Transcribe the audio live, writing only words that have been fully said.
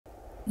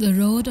The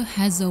road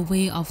has a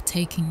way of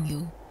taking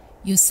you.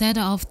 You set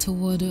off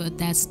toward a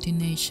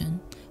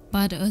destination,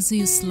 but as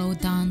you slow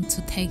down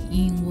to take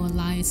in what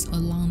lies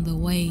along the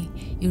way,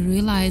 you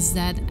realize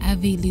that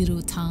every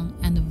little town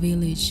and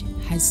village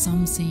has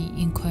something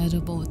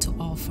incredible to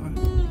offer.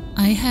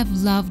 I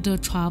have loved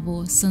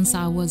travel since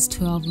I was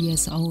 12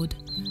 years old.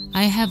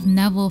 I have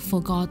never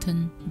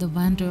forgotten the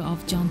wonder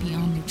of jumping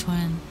on the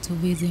train to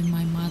visit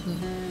my mother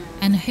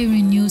and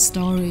hearing new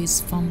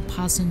stories from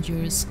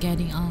passengers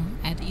getting on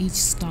at each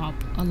stop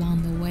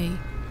along the way.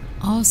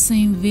 All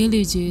seeing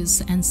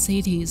villages and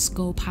cities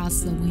go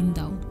past the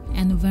window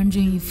and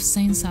wondering if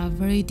things are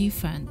very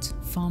different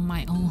from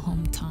my own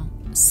hometown.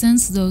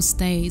 Since those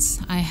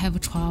days, I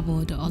have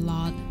traveled a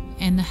lot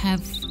and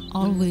have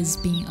always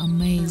been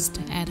amazed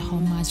at how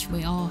much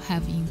we all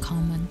have in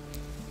common,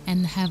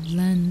 and have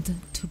learned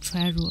to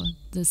treasure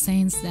the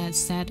things that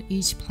set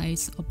each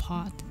place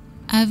apart.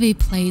 Every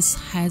place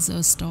has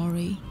a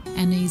story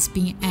and is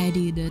being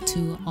added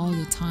to all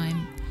the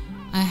time.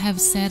 I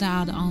have set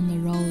out on the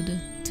road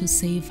to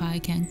see if I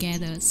can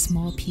get a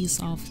small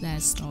piece of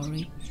that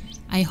story.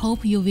 I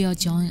hope you will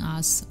join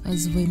us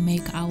as we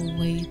make our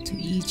way to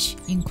each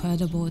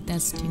incredible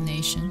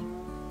destination,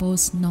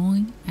 both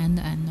known and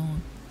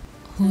unknown.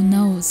 Who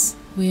knows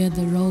where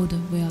the road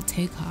will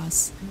take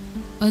us?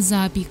 As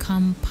I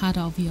become part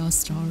of your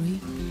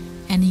story,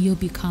 and you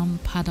become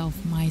part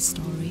of my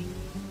story,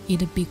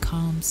 it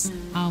becomes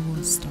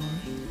our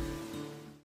story.